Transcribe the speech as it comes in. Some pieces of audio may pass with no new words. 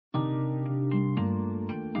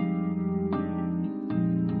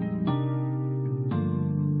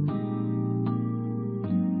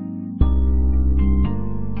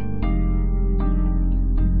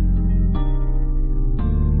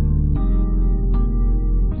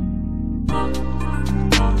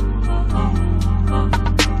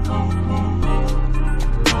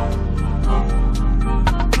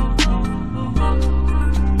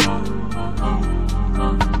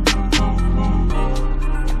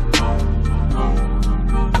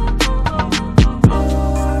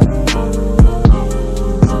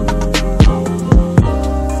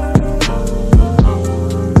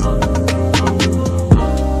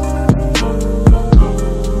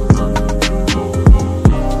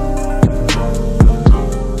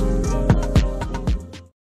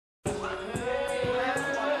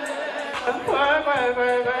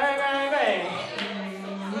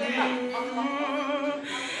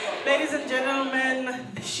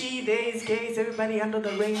days, gays, everybody under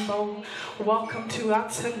the rainbow. Welcome to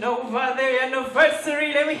ARTANOVA, their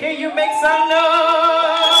anniversary. Let me hear you make some noise.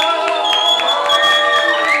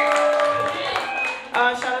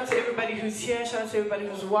 Shout out to everybody who's here. Shout out to everybody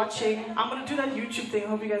who's watching. I'm going to do that YouTube thing. I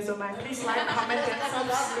hope you guys don't mind. Please like, comment, and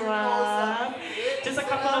subscribe. Just a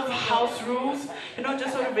couple of house rules. You know,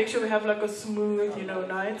 just sort of make sure we have like a smooth,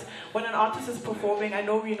 night. When an artist is performing, I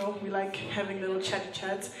know, we like having little chatty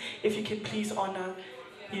chats. If you can please honor,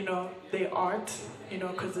 their art,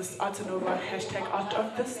 because this ARTANOVA, hashtag Art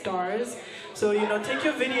of the Stars. So, take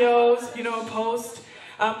your videos, post.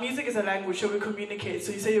 Music is a language, so we communicate.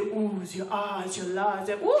 So you say your oohs, your ahs, your lahs.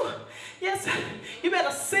 Ooh, yes, you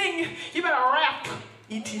better sing, you better rap,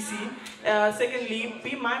 etc. Secondly,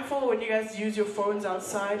 be mindful when you guys use your phones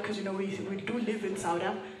outside, because we do live in South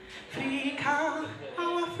Africa,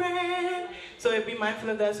 our friend. So be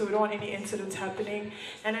mindful of that, so we don't want any incidents happening.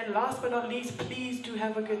 And then last but not least, please do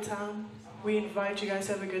have a good time. We invite you guys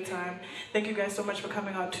to have a good time. Thank you guys so much for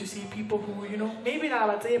coming out to see people who, maybe not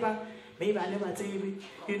about maybe I never tell you,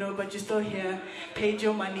 but you're still here, paid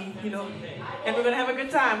your money, and we're gonna have a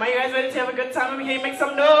good time. Are you guys ready to have a good time? Let me hear you make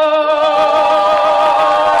some noise.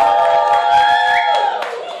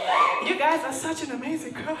 You guys are such an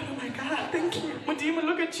amazing crowd. Oh my God, thank you. Mudima,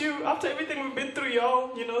 look at you. After everything we've been through,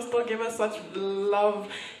 y'all, still give us such love,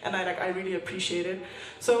 and I really appreciate it.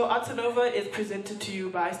 So ARTANOVA is presented to you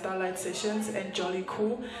by Starlight Sessions and Jolly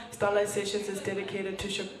Cool. Starlight Sessions is dedicated to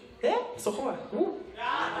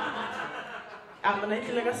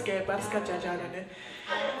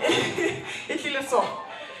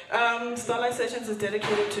Starlight Sessions is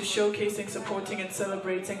dedicated to showcasing, supporting, and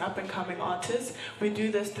celebrating up-and-coming artists. We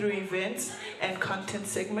do this through events and content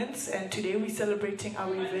segments, and today we're celebrating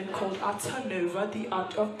our event called ARTANOVA, the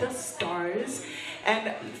Art of the Stars.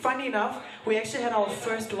 And funny enough, we actually had our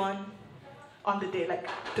first one on the day,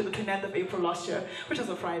 to the 29th of April last year, which was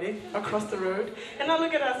a Friday, across the road. And now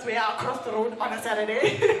look at us, we are across the road on a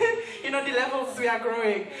Saturday. The levels, we are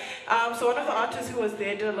growing. So one of the artists who was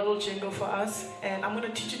there did a little jingle for us, and I'm going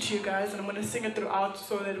to teach it to you guys, and I'm going to sing it throughout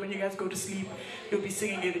so that when you guys go to sleep, you'll be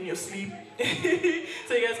singing it in your sleep.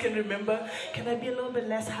 So you guys can remember. Can I be a little bit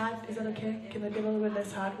less hot? Is that okay? Can I be a little bit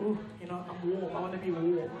less hot? Ooh, I'm warm, I want to be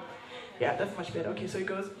warm. Yeah, that's much better. Okay, so it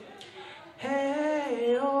goes.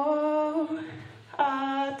 Hey, oh,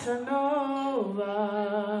 ARTANOVA.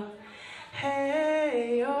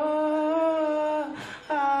 Hey, oh,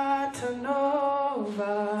 ARTANOVA.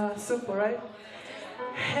 Simple, right?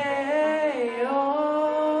 Hey,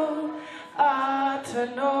 oh,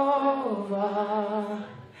 ARTANOVA.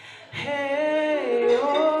 Hey,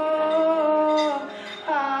 oh,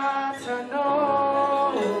 ARTANOVA.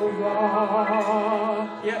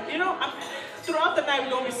 Yeah, throughout the night we're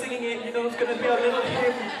going to be singing it, it's going to be a little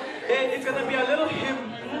hymn. It's going to be a little hymn.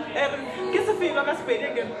 Get the feel like a spade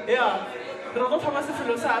again. Yeah.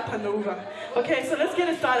 Okay, so let's get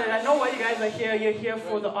it started. I know why you guys are here. You're here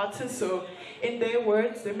for the artists. So in their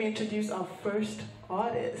words, let me introduce our first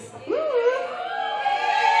artist.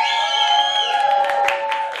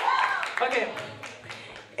 Okay.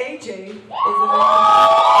 Ajae is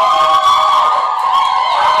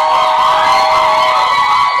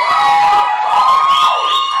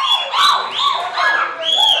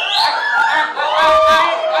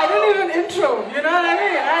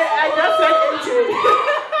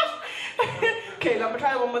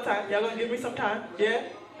y'all gonna give me some time? Yeah?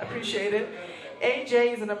 Appreciate it.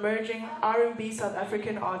 Ajae is an emerging R&B South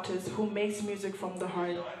African artist who makes music from the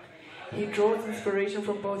heart. He draws inspiration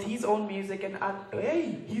from both his own music and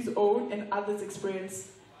others'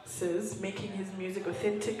 experiences, making his music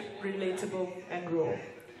authentic, relatable, and raw.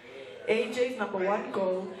 Ajae's #1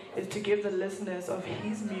 goal is to give the listeners of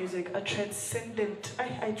his music a transcendent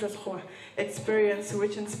experience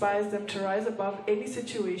which inspires them to rise above any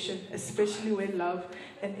situation, especially when love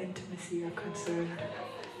and intimacy are concerned.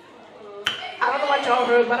 I don't know what y'all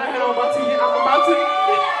heard, but I heard I'm about to.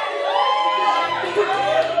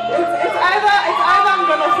 It's either I'm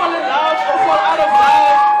gonna fall in love or fall out of love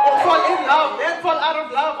or fall in love, then fall out of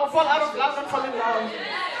love or fall out of love and fall in love.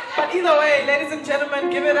 But either way, ladies and gentlemen,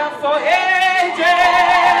 give it up for Ajae!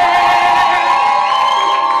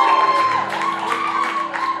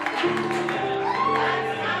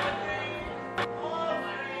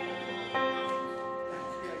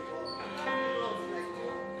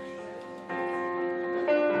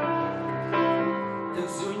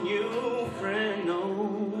 Does your new friend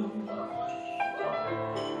know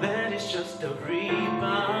that it's just a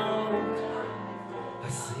rebound? I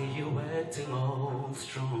see you acting all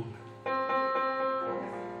strong.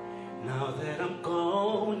 Now that I'm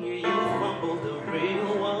gone, yeah, you fumbled the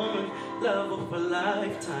real one. Love of a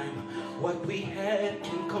lifetime. What we had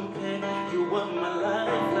can compare. You were my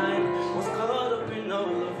lifeline. Was caught up in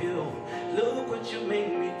all of you. Look what you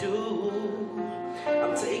made me do.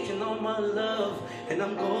 I'm taking all my love and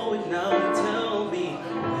I'm going now. Tell me,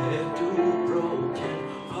 where do broken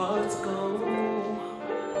hearts go?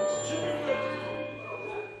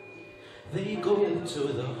 They go to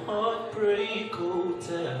the Heartbreak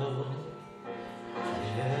Hotel.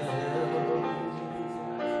 Yeah.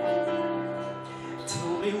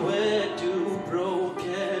 Tell me, where do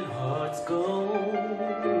broken hearts go?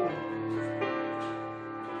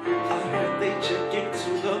 I heard they check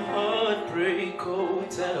into the Heartbreak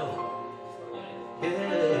Hotel.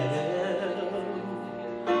 Yeah.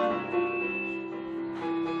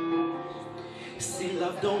 See,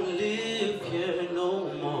 love don't live here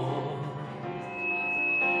no more.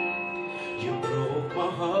 You broke my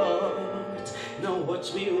heart. Now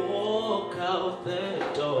watch me walk out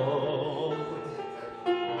that door.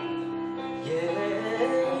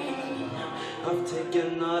 Yeah, I've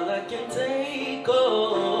taken all I can take.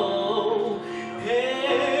 Oh,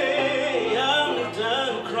 hey, I'm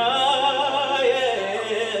done crying.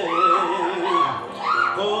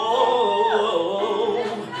 Oh,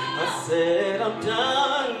 I said I'm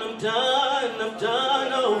done, I'm done, I'm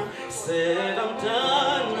done. Oh, said I'm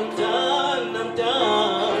done, I'm done, I'm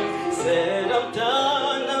done. Said I'm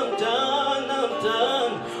done, I'm done, I'm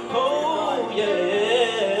done. Oh, yeah.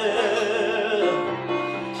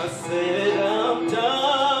 I said I'm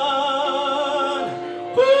done.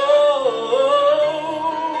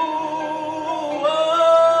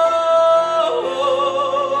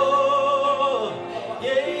 Oh,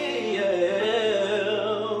 yeah, yeah.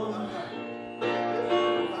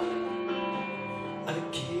 I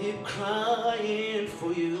keep crying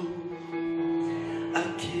for you. I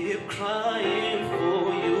keep crying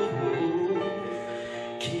for you.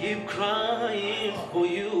 Keep crying for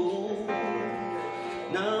you.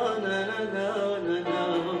 No, no, no, no, no, no.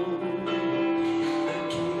 I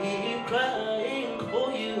keep crying for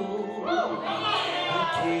you. I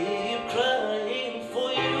keep crying for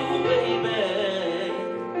you, baby.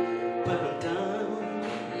 But I'm done.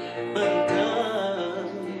 I'm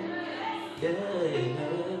done. Yeah.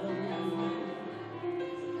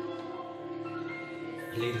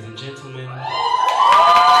 Ladies and gentlemen.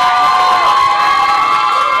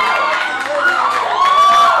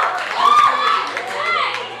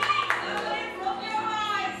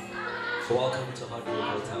 Welcome to Heartbreak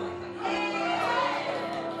Hotel.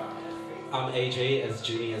 I'm Ajae, as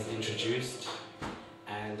Junie has introduced,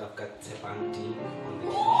 and I've got Tepandi on the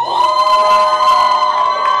keyboard.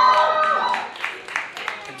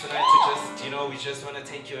 And tonight we just want to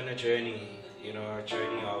take you on a journey, a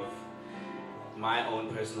journey of my own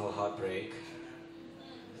personal heartbreak.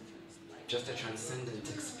 Just a transcendent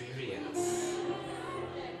experience.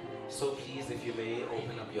 So please, if you may,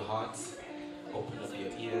 open up your hearts, open up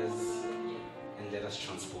your ears, and let us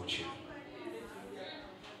transport you.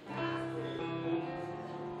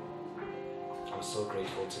 I'm so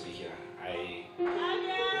grateful to be here.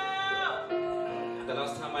 The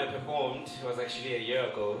last time I performed was actually a year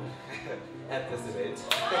ago at this event.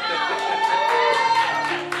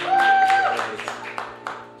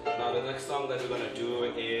 Now the next song that we're going to do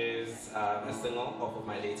is a single off of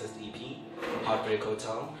my latest EP, Heartbreak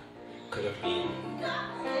Hotel. Could have been.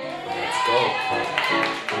 Let's go.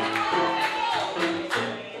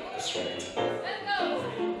 That's right.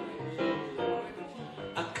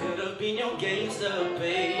 I could have been your gangster,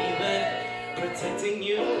 baby, protecting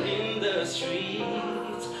you in the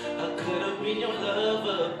streets. I could have been your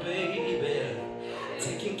lover, baby,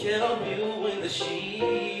 taking care of you in the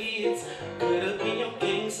sheets. Could have been your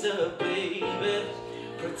gangster, baby,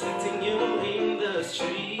 protecting you in the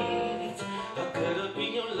streets. I could have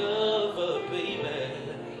been your lover, baby,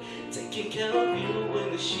 taking care of you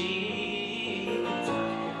in the sheets.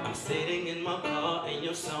 I'm sitting in my car and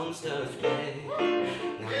your song starts playing.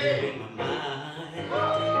 Now you're in my mind. I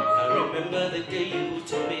remember the day you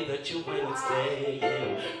told me that you wouldn't stay.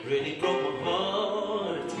 Really broke my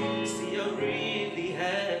heart. See, I really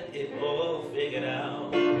had it all figured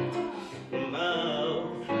out.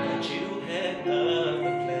 But you had other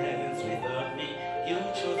plans without me. You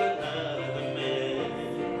chose another man.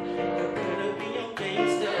 I could have been your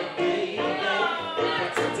gangster, baby,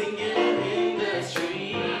 protecting you in the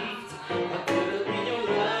streets. I could have been your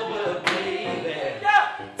lover, baby,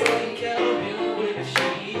 taking care of you in the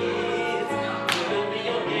sheets. Could have been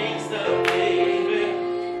your gangster, baby,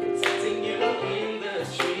 protecting you in the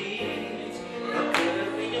streets. I could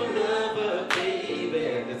have been your lover, baby.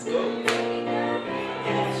 Let's go.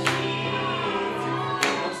 Yeah,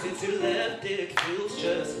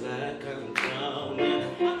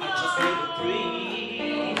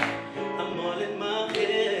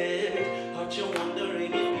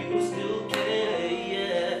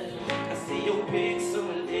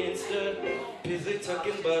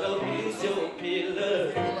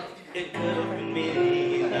 it could have been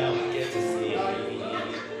me. Now I get to see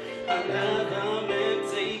another man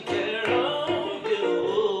take care of you.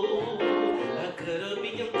 I could have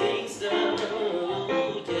been your gangster, yeah.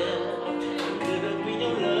 I could have been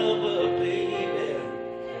your lover, baby.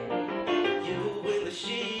 You in the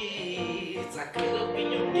sheets. I could have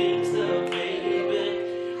been your gangster, baby.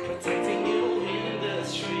 Protecting you in the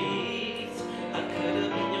streets. I could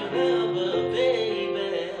have been your lover,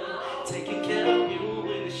 baby. Taking care of you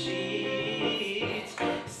in the sheets.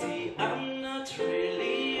 See, I'm not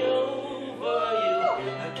really over you.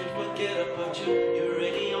 I can forget about you. You're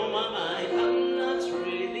already on my mind. I'm not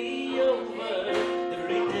really over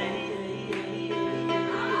every day.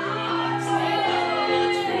 See, I'm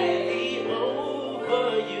not really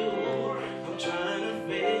over you. I'm trying to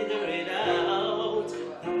figure it out.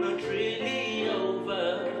 I'm not really over.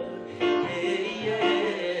 Yeah.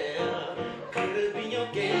 Could have been your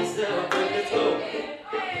gangster, but let's go.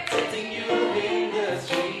 Setting you in the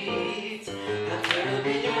streets. I could have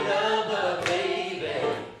been your lover, baby.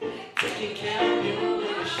 Taking care of you in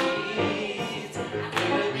the sheets.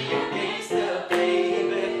 Could have been your gangster,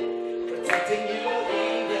 baby. Protecting you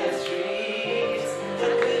in the streets. I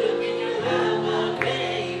could have been your lover,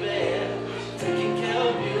 baby. Taking care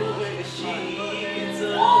of you in the sheets.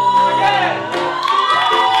 Oh, yeah.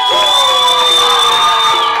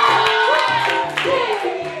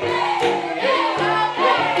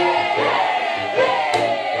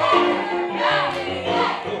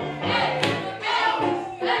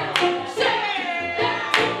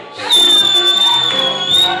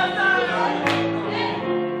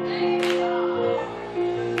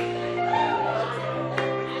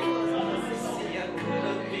 See, I could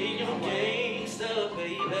have been your gangster,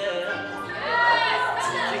 baby.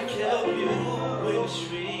 Taking care of you in the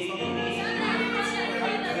streets.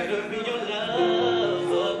 Could have been your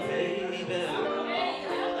lover, baby.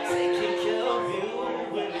 Taking care of you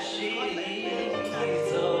in the sheets. Oh.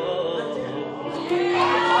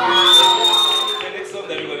 The next song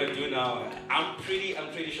that we're gonna do now, I'm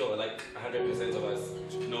pretty sure, like 100% of us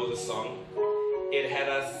know the song. It had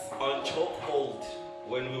us on chokehold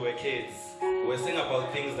when we were kids. We're singing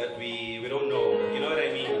about things that we don't know. You know what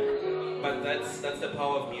I mean? But that's the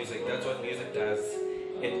power of music. That's what music does.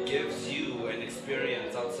 It gives you an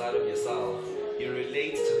experience outside of yourself. You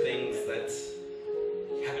relate to things that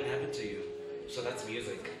haven't happened to you. So that's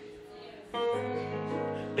music.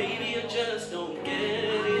 Baby, I just don't get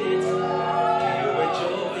it. Do you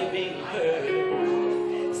enjoy being heard?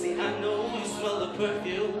 See, I know you smell the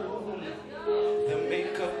perfume, the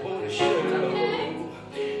makeup on the shirt.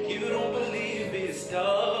 You don't believe his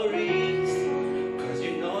stories, cause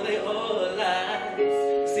you know they all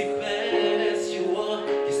lies. See, bad as you are,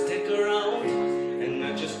 you stick around, and I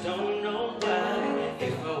just don't know why.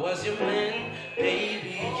 If I was your man,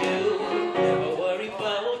 baby, you never worry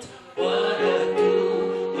about what I do.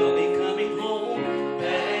 I'll be coming home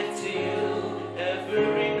back to you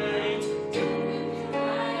every night.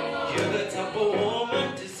 You're the type of woman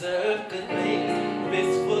deserve good things.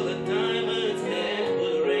 Fist full of diamonds, head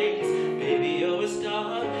full of rings. Baby, you're a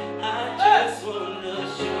star. I just wanna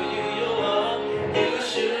show you you are. You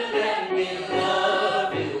should let me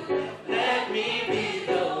love you. Let me be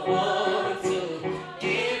the one to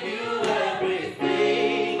give you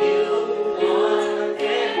everything you want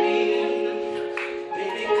and need.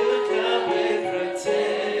 Baby, good love and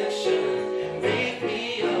protection. Make me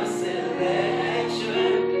your selection.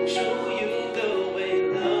 Show you the way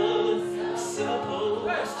love's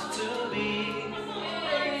supposed to be.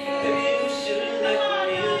 Baby, you should let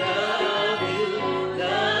me love you,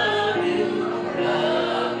 love you,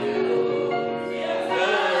 love you,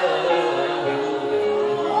 love you.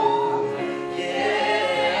 Yeah.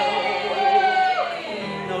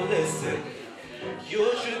 Now listen,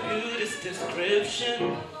 your tribute description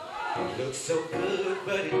looks so good,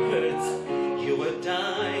 but it hurts. You were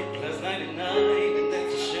dying plus 99, and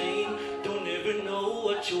that's a shame. Don't ever know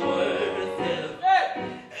what you're worth. Yeah.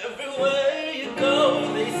 Everywhere you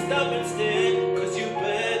go, they stop and stare, cause you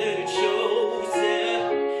better than it shows,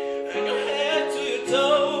 yeah. And your head to your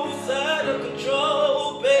toes, out of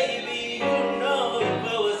control, baby. You know if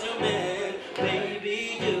I was your man, baby,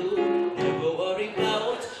 you never worry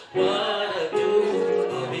about what I do.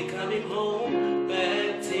 I'll be coming home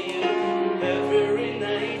back to you every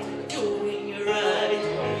night, doing you right.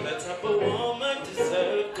 You're the type of woman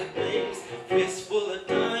deserve good things. Fist full of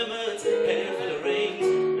diamonds, head full of rings.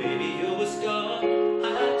 Baby, you're a star. I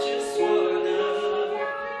just wanna.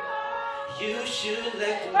 You should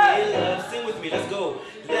let me love. Sing with me, let's go.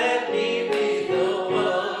 Let me be the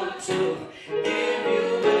one to give you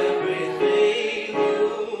everything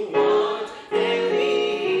you want and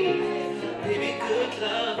need.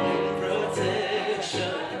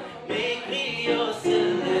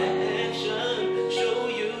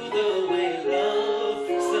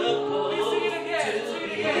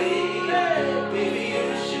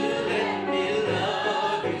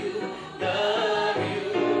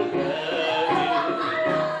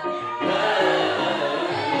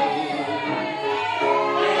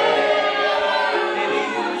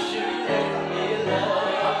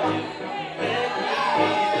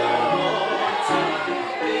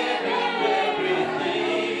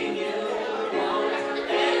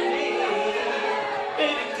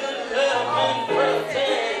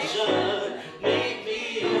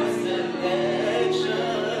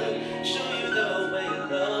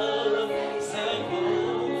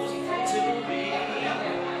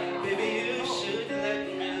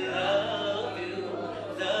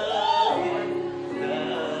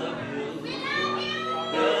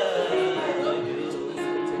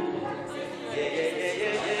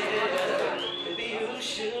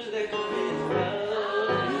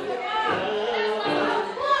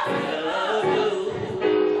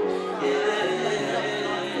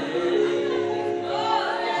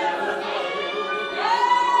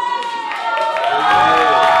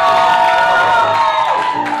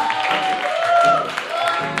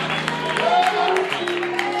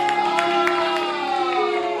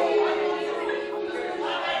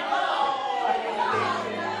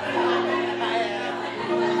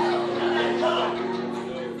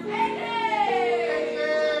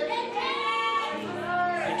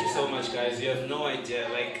 idea,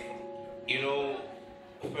 like, you know,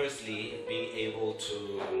 firstly, being able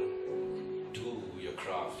to do your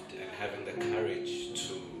craft and having the courage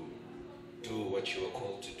to do what you are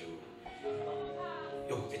called to do.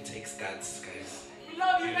 Yo, it takes guts, guys. We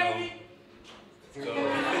love you, You know, baby. so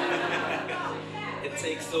it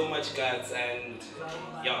takes so much guts, and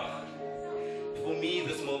yeah, for me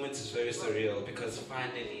this moment is very surreal because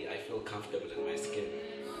finally I feel comfortable in my skin.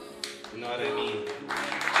 You know what I mean?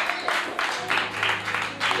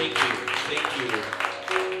 Thank you.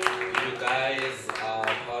 You guys are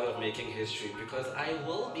part of making history because I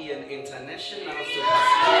will be an international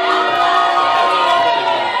superstar.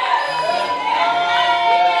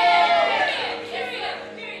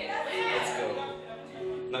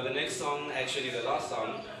 Now the next song, actually the last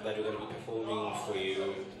song that we're going to be performing for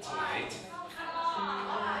you tonight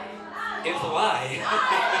is Why.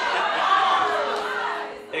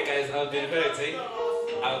 Hey guys, I've been hurt, eh?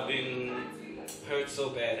 I've been hurt so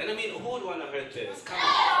bad. And I mean, who would want to hurt this? Come on.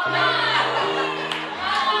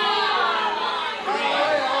 You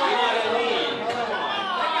know what I mean? Come on.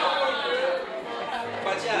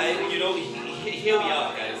 But yeah, you know, here we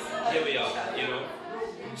are, guys. Here we are, you know.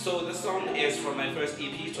 So the song is from my first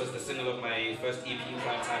EP. It was the single of my first EP,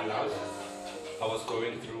 Primetime Love. I was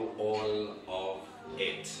going through all of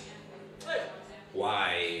it.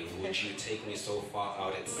 Why would you take me so far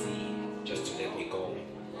out at sea just to let me go?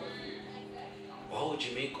 Why would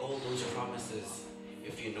you make all those promises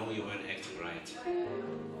if you know you weren't acting right?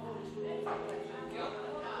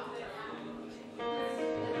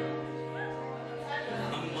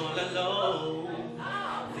 I'm all alone,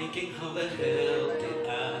 thinking how the hell did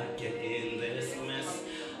I get in this mess?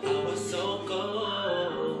 I was so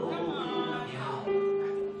cold.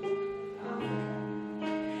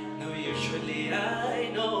 Now usually I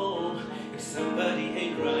know if somebody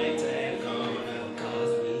ain't right, they're gonna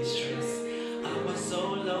cause me stress. I was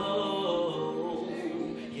so low,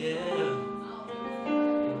 yeah.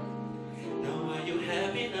 Now are you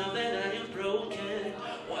happy now that I am broken?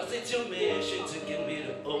 Was it your mission to get me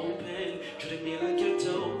to open? Treating me like your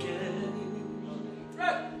token?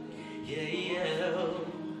 Yeah.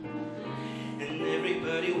 And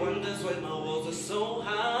everybody wonders why my walls are so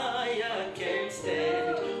high. I can't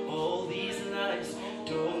stand all these lies,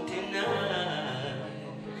 don't deny.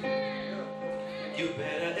 You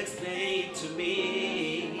better explain to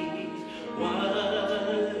me,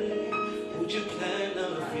 why would you plan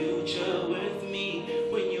a future with me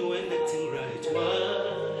when you ain't acting right?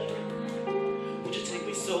 Why would you take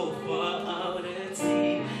me so far out at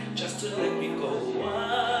sea just to let me go?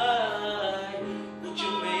 Why would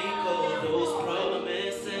you make all those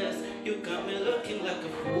promises? You got me looking like a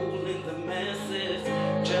fool in the masses.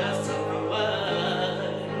 Just tell me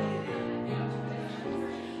why.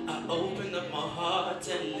 I opened up my heart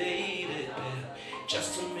and laid it bare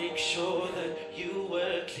just to make sure that you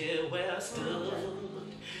were clear where I stood.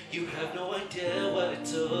 You have no idea what it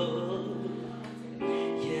took.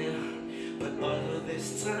 Yeah, but all of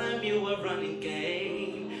this time you were running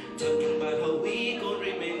game, talking about how we gon'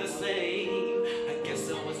 remain the same. I guess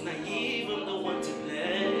I was naive, I'm the one to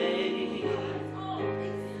blame.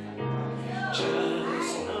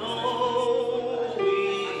 Just know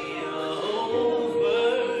we are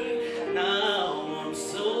over. Now I'm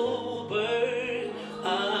sober,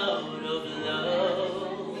 out of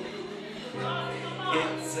love.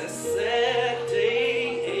 It's a sad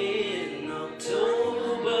day in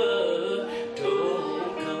October.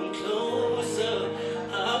 Don't come closer.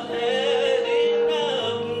 I've had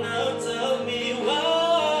enough. Now tell me why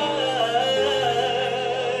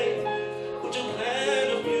would you plan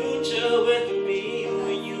a future with me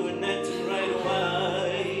when you were acting right?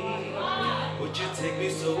 Why would you take me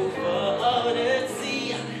so far out at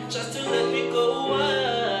sea just to let me go? Why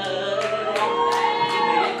you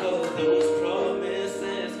make all those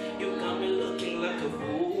promises? You got me looking like a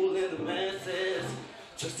fool in the masses.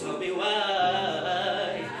 Just tell me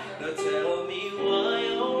why. Now tell me why,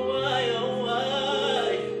 oh why, oh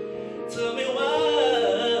why. Tell me why,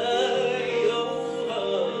 oh,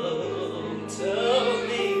 tell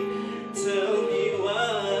me why.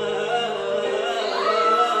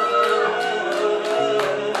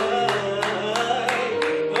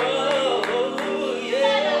 Oh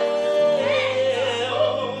yeah,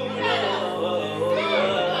 oh no.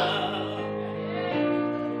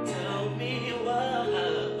 Tell me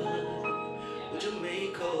why.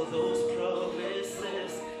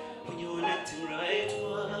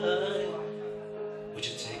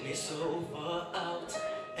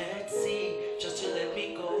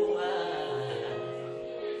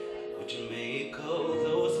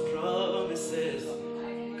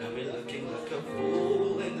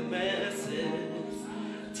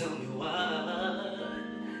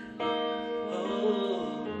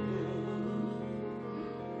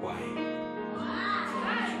 Why?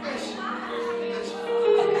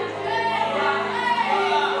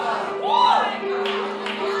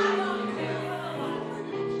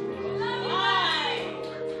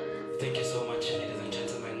 Thank you so much, ladies and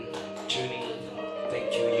gentlemen. Junie,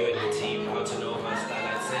 thank you, you and your team, ARTANOVA,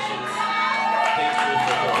 Starlight Sessions. Thank you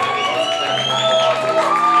for providing this platform.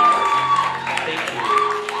 Thank you.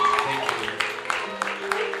 Thank you.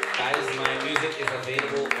 Guys, my music is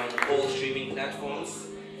available on all streaming platforms.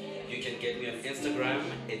 You can get me on Instagram.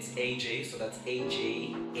 It's Ajae, so that's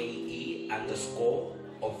AJAE_official_.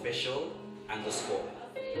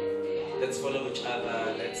 Let's follow each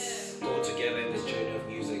other. Let's go together in this journey of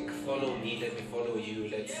music. Follow me, let me follow you.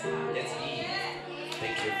 Let's lead.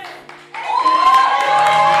 Thank you.